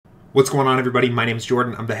What's going on, everybody? My name is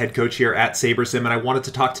Jordan. I'm the head coach here at SaberSim, and I wanted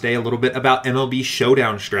to talk today a little bit about MLB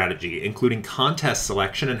Showdown strategy, including contest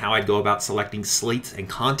selection and how I'd go about selecting slates and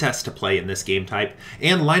contests to play in this game type,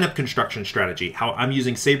 and lineup construction strategy, how I'm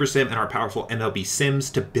using SaberSim and our powerful MLB Sims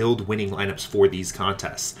to build winning lineups for these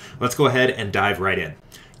contests. Let's go ahead and dive right in.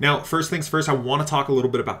 Now, first things first, I want to talk a little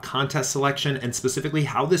bit about contest selection and specifically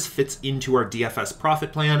how this fits into our DFS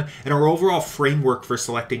profit plan and our overall framework for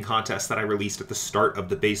selecting contests that I released at the start of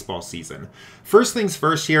the baseball season. First things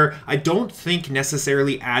first here, I don't think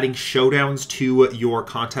necessarily adding showdowns to your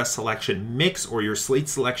contest selection mix or your slate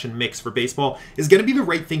selection mix for baseball is going to be the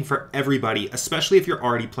right thing for everybody, especially if you're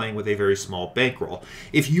already playing with a very small bankroll.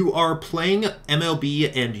 If you are playing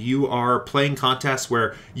MLB and you are playing contests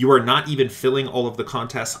where you are not even filling all of the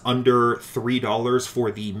contests under $3 for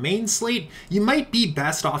the main slate, you might be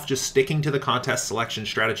best off just sticking to the contest selection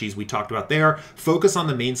strategies we talked about there. Focus on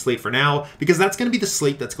the main slate for now, because that's going to be the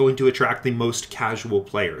slate that's going to attract the most casual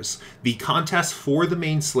players. The contests for the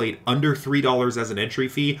main slate under $3 as an entry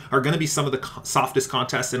fee are going to be some of the softest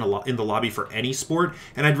contests in the lobby for any sport,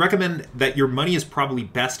 and I'd recommend that your money is probably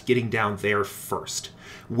best getting down there first.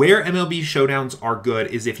 Where MLB Showdowns are good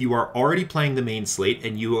is if you are already playing the main slate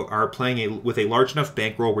and you are playing with a large enough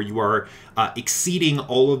bankroll where you are exceeding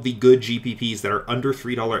all of the good GPPs that are under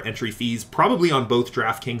 $3 entry fees, probably on both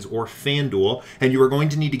DraftKings or FanDuel, and you are going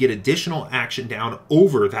to need to get additional action down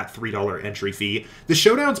over that $3 entry fee, the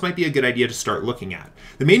Showdowns might be a good idea to start looking at.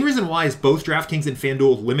 The main reason why is both DraftKings and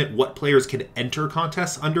FanDuel limit what players can enter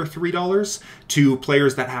contests under $3 to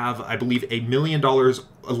players that have, I believe, $1 million,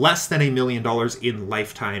 less than $1 million in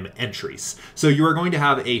lifetime entries. So you are going to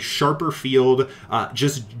have a sharper field,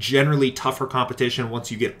 just generally tougher competition once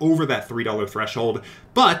you get over that $3 threshold,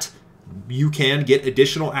 but you can get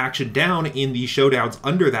additional action down in the showdowns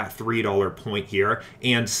under that $3 point here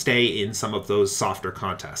and stay in some of those softer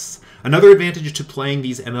contests. Another advantage to playing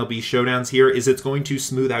these MLB showdowns here is it's going to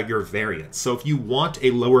smooth out your variance. So if you want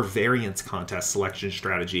a lower variance contest selection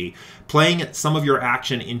strategy, playing some of your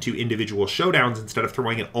action into individual showdowns instead of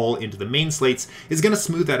throwing it all into the main slates is going to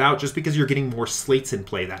smooth that out just because you're getting more slates in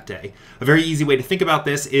play that day. A very easy way to think about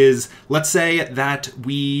this is, let's say that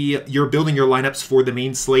you're building your lineups for the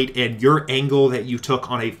main slate and your angle that you took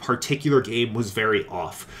on a particular game was very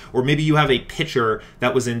off. Or maybe you have a pitcher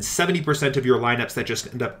that was in 70% of your lineups that just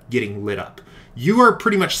end up getting lit up. You are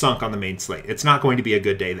pretty much sunk on the main slate. It's not going to be a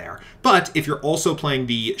good day there. But if you're also playing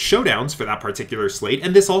the showdowns for that particular slate,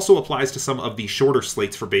 and this also applies to some of the shorter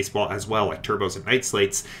slates for baseball as well, like turbos and night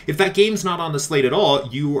slates, if that game's not on the slate at all,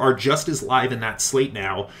 you are just as live in that slate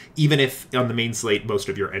now, even if on the main slate most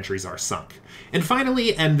of your entries are sunk. And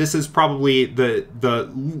finally, and this is probably the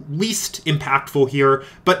least impactful here,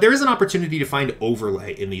 but there is an opportunity to find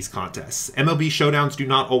overlay in these contests. MLB showdowns do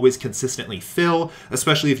not always consistently fill,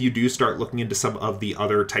 especially if you do start looking into some of the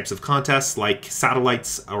other types of contests like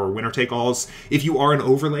satellites or winner-take-alls. If you are an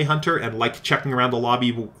overlay hunter and like checking around the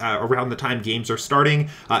lobby around the time games are starting,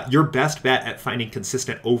 your best bet at finding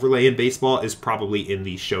consistent overlay in baseball is probably in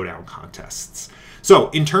these showdown contests.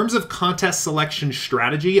 So in terms of contest selection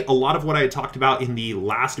strategy, a lot of what I had talked about in the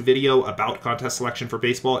last video about contest selection for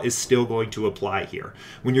baseball is still going to apply here.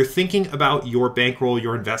 When you're thinking about your bankroll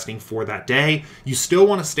you're investing for that day, you still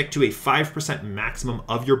want to stick to a 5% maximum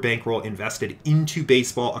of your bankroll invested into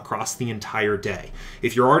baseball across the entire day.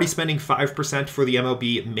 If you're already spending 5% for the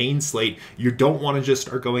MLB main slate, you don't want to just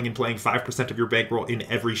start going and playing 5% of your bankroll in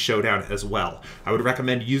every showdown as well. I would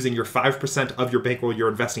recommend using your 5% of your bankroll you're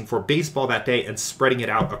investing for baseball that day and spreading it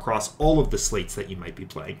out across all of the slates that you might be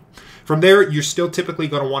playing. From there, you're still typically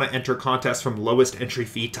going to want to enter contests from lowest entry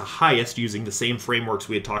fee to highest using the same frameworks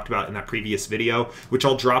we had talked about in that previous video, which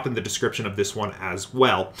I'll drop in the description of this one as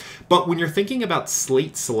well. But when you're thinking about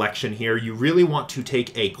slate selection here, you really want to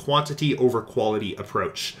take a quantity over quality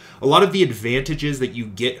approach. A lot of the advantages that you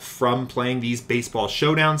get from playing these baseball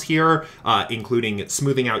showdowns here, including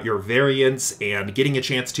smoothing out your variance and getting a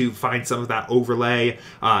chance to find some of that overlay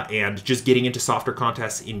and just getting into softer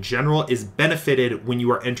contests in general, is benefited when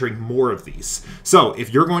you are entering more of these. So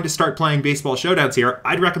if you're going to start playing baseball showdowns here,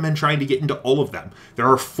 I'd recommend trying to get into all of them. There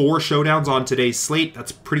are 4 showdowns on today's slate.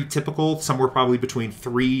 That's pretty typical, somewhere probably between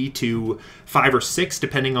 3 to 5 or 6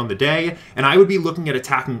 depending on the day, and I would be looking at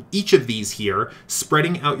attacking each of these here,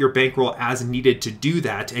 spreading out your bankroll as needed to do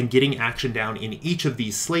that, and getting action down in each of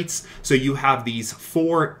these slates so you have these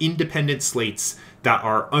 4 independent slates that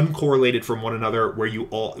are uncorrelated from one another, where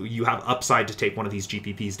you have upside to take one of these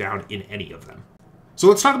GPPs down in any of them. So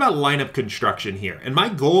let's talk about lineup construction here. And my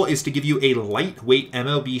goal is to give you a lightweight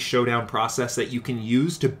MLB Showdown process that you can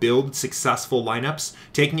use to build successful lineups,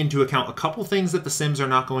 taking into account a couple things that the sims are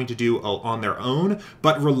not going to do on their own,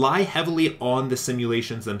 but rely heavily on the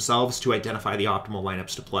simulations themselves to identify the optimal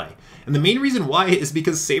lineups to play. And the main reason why is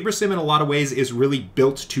because SaberSim in a lot of ways is really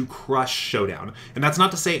built to crush Showdown. And that's not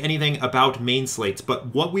to say anything about main slates,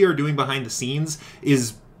 but what we are doing behind the scenes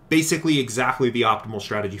is basically exactly the optimal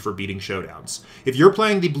strategy for beating showdowns. If you're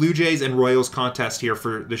playing the Blue Jays and Royals contest here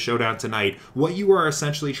for the showdown tonight, what you are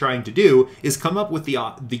essentially trying to do is come up with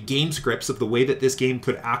the game scripts of the way that this game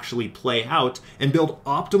could actually play out and build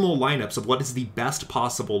optimal lineups of what is the best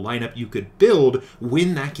possible lineup you could build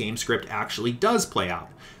when that game script actually does play out.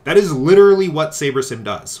 That is literally what SaberSim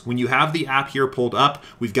does. When you have the app here pulled up,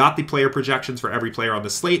 we've got the player projections for every player on the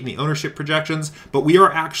slate and the ownership projections, but we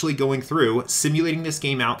are actually going through, simulating this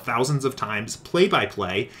game out thousands of times, play by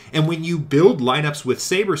play, and when you build lineups with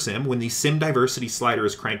SaberSim, when the sim diversity slider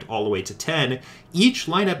is cranked all the way to 10, each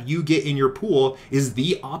lineup you get in your pool is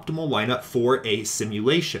the optimal lineup for a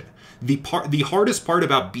simulation. The hardest part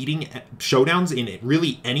about beating showdowns in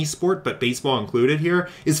really any sport, but baseball included here,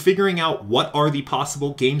 is figuring out what are the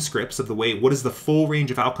possible game scripts of the way, what is the full range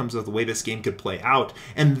of outcomes of the way this game could play out,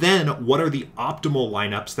 and then what are the optimal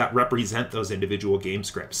lineups that represent those individual game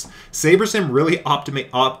scripts. SaberSim really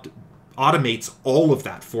automates all of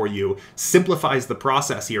that for you, simplifies the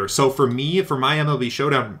process here. So for me, for my MLB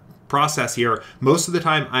Showdown process here, most of the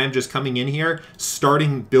time I am just coming in here,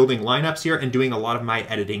 starting building lineups here, and doing a lot of my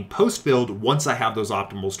editing post-build once I have those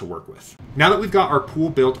optimals to work with. Now that we've got our pool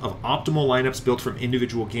built of optimal lineups built from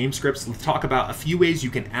individual game scripts, let's talk about a few ways you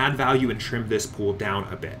can add value and trim this pool down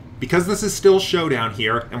a bit. Because this is still Showdown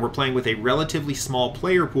here, and we're playing with a relatively small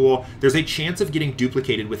player pool, there's a chance of getting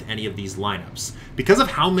duplicated with any of these lineups. Because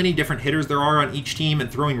of how many different hitters there are on each team and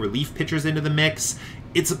throwing relief pitchers into the mix,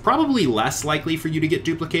 it's probably less likely for you to get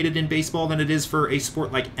duplicated in baseball than it is for a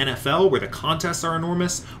sport like NFL, where the contests are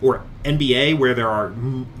enormous, or NBA, where there are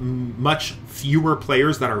much fewer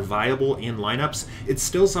players that are viable in lineups. It's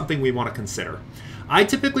still something we want to consider. I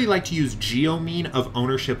typically like to use geo-mean of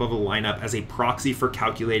ownership of a lineup as a proxy for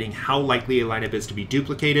calculating how likely a lineup is to be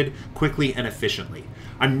duplicated quickly and efficiently.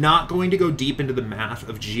 I'm not going to go deep into the math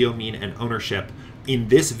of geo-mean and ownership in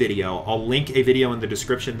this video. I'll link a video in the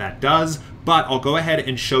description that does, but I'll go ahead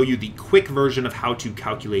and show you the quick version of how to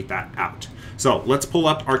calculate that out. So let's pull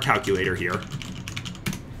up our calculator here.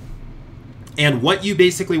 And what you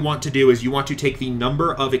basically want to do is you want to take the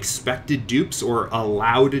number of expected dupes, or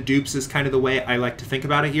allowed dupes is kind of the way I like to think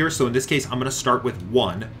about it here. So in this case, I'm going to start with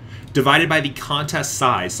 1, divided by the contest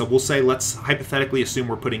size. So we'll say, let's hypothetically assume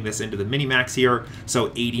we're putting this into the minimax here,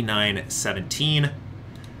 so 8917.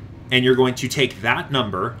 And you're going to take that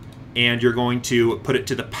number and you're going to put it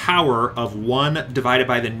to the power of 1 divided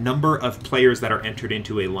by the number of players that are entered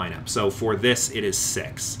into a lineup. So for this, it is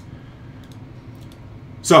 6.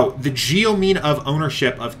 So the geo-mean of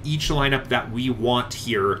ownership of each lineup that we want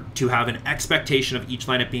here to have an expectation of each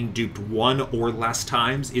lineup being duped 1 or less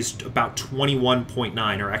times is about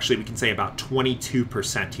 21.9, or actually we can say about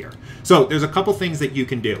 22% here. So there's a couple things that you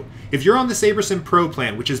can do. If you're on the SaberSim Pro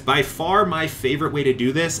plan, which is by far my favorite way to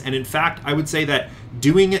do this, and in fact, I would say that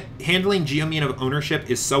handling geo-mean of ownership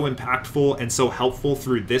is so impactful and so helpful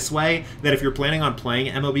through this way that if you're planning on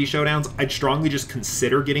playing MLB Showdowns, I'd strongly just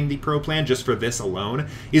consider getting the Pro plan just for this alone,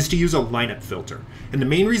 is to use a lineup filter. And the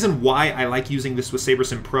main reason why I like using this with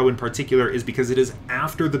SaberSim Pro in particular is because it is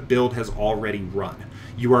after the build has already run.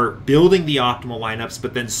 You are building the optimal lineups,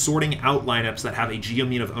 but then sorting out lineups that have a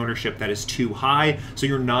geo-mean of ownership that is too high, so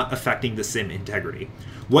you're not affecting the sim integrity.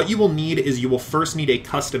 What you will need is you will first need a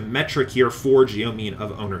custom metric here for geo-mean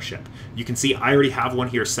of ownership. You can see I already have one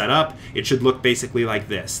here set up. It should look basically like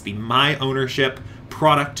this: the my ownership,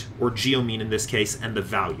 product, or geo-mean in this case, and the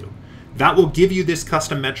value. That will give you this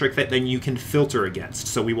custom metric that then you can filter against.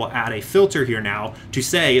 So we will add a filter here now to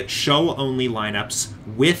say show only lineups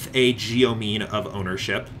with a geo-mean of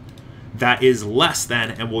ownership that is less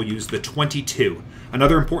than, and we'll use the 22.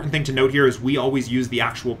 Another important thing to note here is we always use the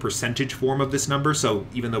actual percentage form of this number. So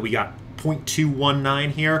even though we got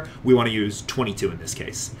 0.219 here, we want to use 22 in this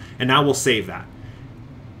case. And now we'll save that.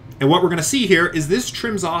 And what we're going to see here is this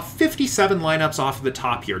trims off 57 lineups off of the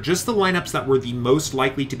top here, just the lineups that were the most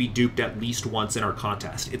likely to be duped at least once in our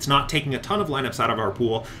contest. It's not taking a ton of lineups out of our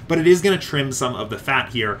pool, but it is going to trim some of the fat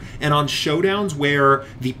here. And on showdowns where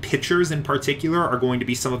the pitchers in particular are going to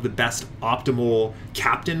be some of the best optimal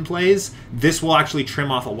captain plays, this will actually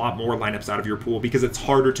trim off a lot more lineups out of your pool because it's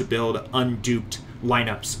harder to build unduped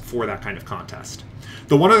lineups for that kind of contest.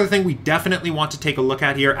 The one other thing we definitely want to take a look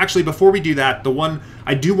at here, actually before we do that, the one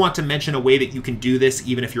I do want to mention a way that you can do this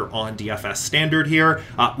even if you're on DFS standard here,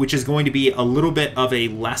 which is going to be a little bit of a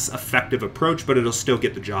less effective approach, but it'll still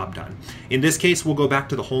get the job done. In this case, we'll go back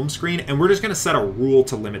to the home screen and we're just going to set a rule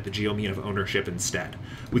to limit the geo mean of ownership instead.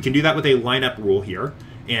 We can do that with a lineup rule here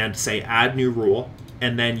and say add new rule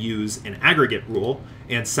and then use an aggregate rule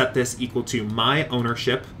and set this equal to my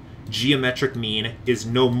ownership geometric mean is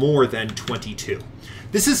no more than 22.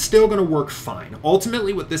 This is still going to work fine.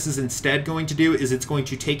 Ultimately, what this is instead going to do is it's going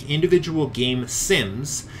to take individual game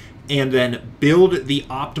sims and then build the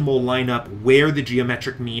optimal lineup where the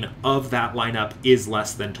geometric mean of that lineup is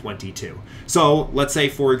less than 22. So let's say,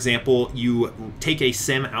 for example, you take a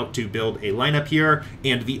sim out to build a lineup here,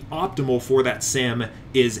 and the optimal for that sim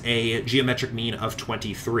is a geometric mean of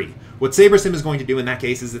 23. What SaberSim is going to do in that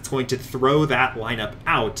case is it's going to throw that lineup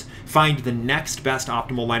out, find the next best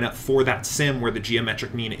optimal lineup for that sim where the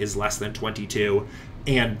geometric mean is less than 22,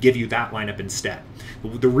 and give you that lineup instead.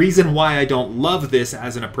 The reason why I don't love this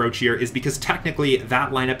as an approach here is because technically that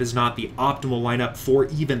lineup is not the optimal lineup for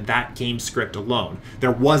even that game script alone.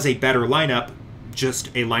 There was a better lineup, just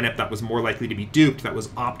a lineup that was more likely to be duped, that was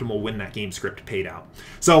optimal when that game script paid out.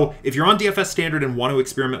 So if you're on DFS standard and want to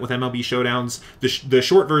experiment with MLB Showdowns, the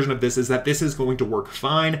short version of this is that this is going to work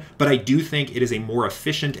fine, but I do think it is a more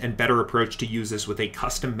efficient and better approach to use this with a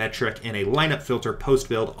custom metric and a lineup filter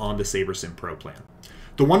post-build on the SaberSim Pro plan.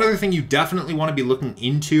 The one other thing you definitely want to be looking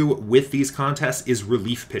into with these contests is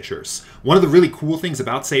relief pitchers. One of the really cool things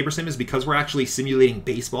about SaberSim is because we're actually simulating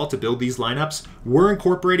baseball to build these lineups, we're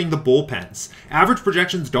incorporating the bullpens. Average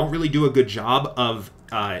projections don't really do a good job of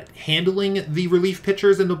handling the relief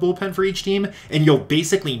pitchers in the bullpen for each team, and you'll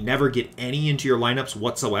basically never get any into your lineups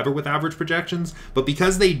whatsoever with average projections, but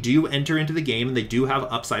because they do enter into the game and they do have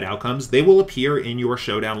upside outcomes, they will appear in your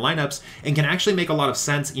showdown lineups and can actually make a lot of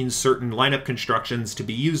sense in certain lineup constructions to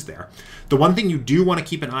be used there. The one thing you do want to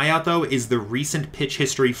keep an eye out though is the recent pitch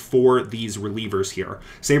history for these relievers here.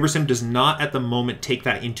 SaberSim does not at the moment take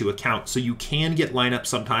that into account, so you can get lineups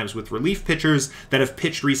sometimes with relief pitchers that have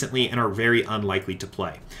pitched recently and are very unlikely to play.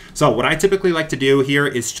 So what I typically like to do here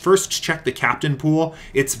is first check the captain pool.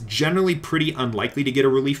 It's generally pretty unlikely to get a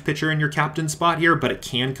relief pitcher in your captain spot here, but it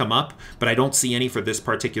can come up, but I don't see any for this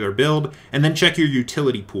particular build. And then check your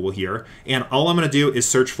utility pool here. And all I'm going to do is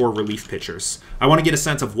search for relief pitchers. I want to get a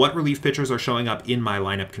sense of what relief pitchers are showing up in my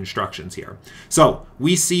lineup constructions here. So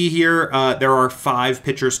we see here there are 5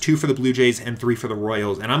 pitchers, 2 for the Blue Jays and 3 for the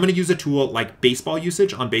Royals. And I'm going to use a tool like baseball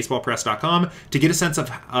usage on baseballpress.com to get a sense of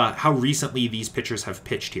how recently these pitchers have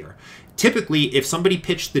pitched here. Typically, if somebody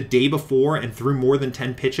pitched the day before and threw more than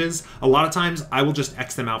 10 pitches, a lot of times I will just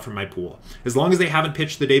X them out from my pool. As long as they haven't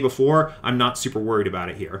pitched the day before, I'm not super worried about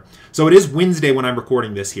it here. So it is Wednesday when I'm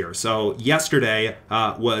recording this here. So yesterday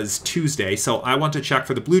was Tuesday. So I want to check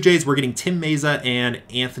for the Blue Jays. We're getting Tim Meza and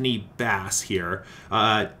Anthony Bass here.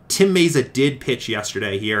 Tim Meza did pitch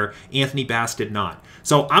yesterday here. Anthony Bass did not.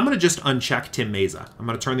 So I'm going to just uncheck Tim Meza. I'm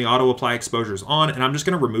going to turn the auto apply exposures on, and I'm just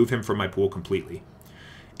going to remove him from my pool completely.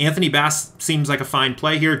 Anthony Bass seems like a fine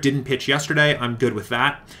play here. Didn't pitch yesterday. I'm good with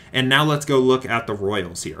that. And now let's go look at the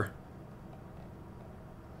Royals here.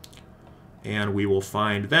 And we will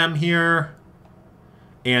find them here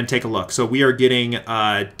and take a look. So we are getting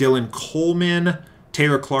Dylan Coleman,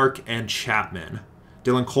 Taylor Clark, and Chapman.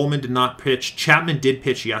 Dylan Coleman did not pitch. Chapman did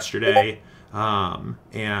pitch yesterday,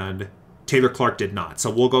 and Taylor Clark did not. So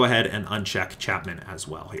we'll go ahead and uncheck Chapman as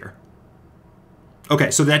well here. Okay,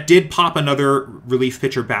 so that did pop another relief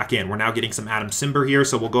pitcher back in. We're now getting some Adam Simber here,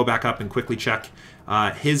 so we'll go back up and quickly check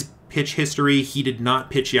his pitch history. He did not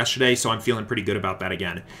pitch yesterday, so I'm feeling pretty good about that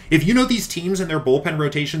again. If you know these teams and their bullpen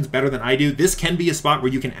rotations better than I do, this can be a spot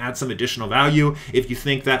where you can add some additional value. If you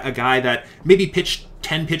think that a guy that maybe pitched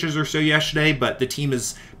 10 pitches or so yesterday, but the team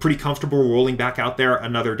is pretty comfortable rolling back out there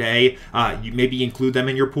another day, you maybe include them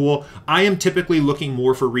in your pool. I am typically looking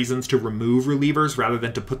more for reasons to remove relievers rather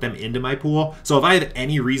than to put them into my pool. So if I have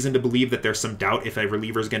any reason to believe that there's some doubt if a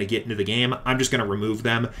reliever is going to get into the game, I'm just going to remove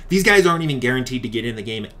them. These guys aren't even guaranteed to get in the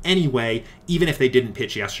game anyway, even if they didn't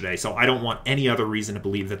pitch yesterday. So I don't want any other reason to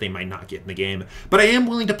believe that they might not get in the game. But I am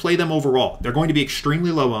willing to play them overall. They're going to be extremely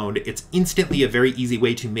low owned. It's instantly a very easy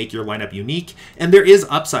way to make your lineup unique. And there is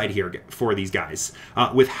upside here for these guys.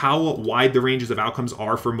 With how wide the ranges of outcomes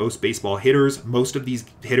are for most baseball hitters, most of these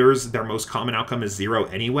hitters, their most common outcome is 0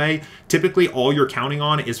 anyway. Typically, all you're counting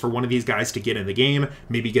on is for one of these guys to get in the game,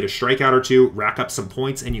 maybe get a strikeout or 2, rack up some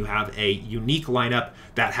points, and you have a unique lineup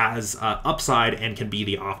that has upside and can be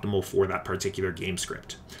the optimal for that particular game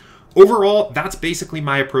script. Overall, that's basically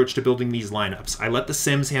my approach to building these lineups. I let the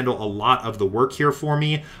Sims handle a lot of the work here for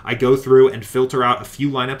me. I go through and filter out a few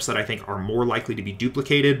lineups that I think are more likely to be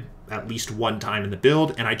duplicated at least one time in the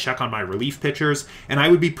build, and I check on my relief pitchers, and I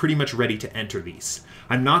would be pretty much ready to enter these.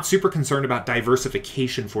 I'm not super concerned about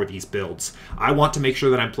diversification for these builds. I want to make sure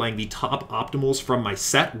that I'm playing the top optimals from my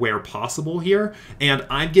set where possible here, and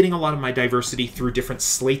I'm getting a lot of my diversity through different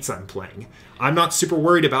slates I'm playing. I'm not super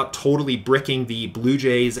worried about totally bricking the Blue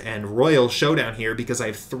Jays and Royals showdown here because I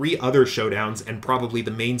have 3 other showdowns and probably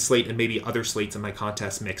the main slate and maybe other slates in my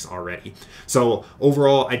contest mix already. So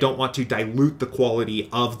overall, I don't want to dilute the quality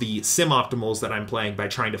of the sim optimals that I'm playing by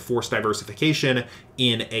trying to force diversification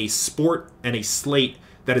in a sport and a slate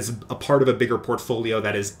that is a part of a bigger portfolio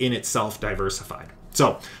that is in itself diversified.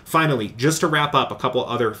 So finally, just to wrap up, a couple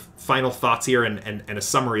other final thoughts here and a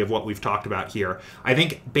summary of what we've talked about here. I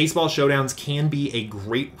think baseball showdowns can be a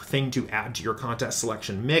great thing to add to your contest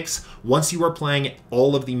selection mix once you are playing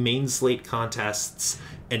all of the main slate contests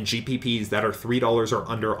and GPPs that are $3 or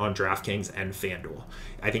under on DraftKings and FanDuel.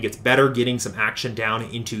 I think it's better getting some action down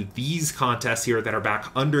into these contests here that are back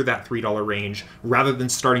under that $3 range rather than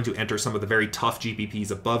starting to enter some of the very tough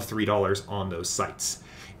GPPs above $3 on those sites.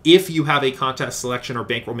 If you have a contest selection or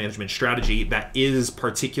bankroll management strategy that is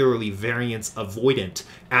particularly variance avoidant,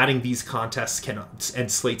 adding these contests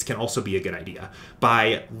and slates can also be a good idea.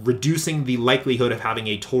 By reducing the likelihood of having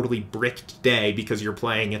a totally bricked day because you're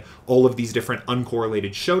playing all of these different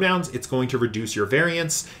uncorrelated showdowns, it's going to reduce your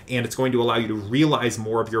variance and it's going to allow you to realize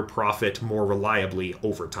more of your profit more reliably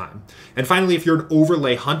over time. And finally, if you're an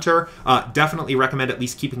overlay hunter, definitely recommend at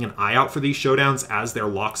least keeping an eye out for these showdowns as their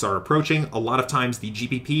locks are approaching. A lot of times the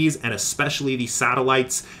GPPs and especially the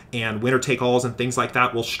satellites and winner-take-alls and things like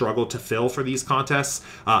that will struggle to fill for these contests,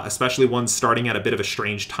 especially ones starting at a bit of a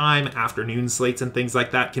strange time. Afternoon slates and things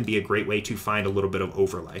like that can be a great way to find a little bit of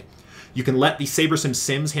overlay. You can let the SaberSim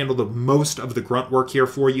Sims handle the most of the grunt work here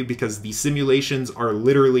for you because the simulations are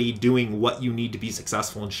literally doing what you need to be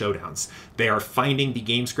successful in showdowns. They are finding the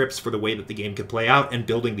game scripts for the way that the game could play out and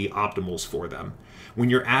building the optimals for them. When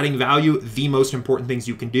you're adding value, the most important things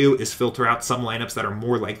you can do is filter out some lineups that are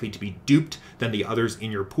more likely to be duped than the others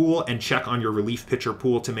in your pool and check on your relief pitcher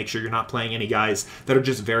pool to make sure you're not playing any guys that are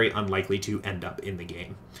just very unlikely to end up in the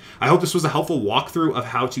game. I hope this was a helpful walkthrough of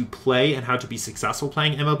how to play and how to be successful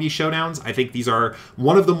playing MLB Showdowns. I think these are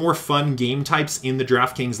one of the more fun game types in the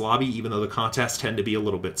DraftKings lobby, even though the contests tend to be a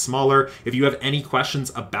little bit smaller. If you have any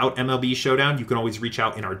questions about MLB Showdown, you can always reach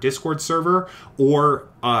out in our Discord server or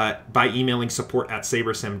by emailing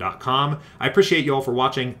support@sabersim.com. I appreciate you all for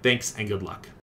watching. Thanks and good luck.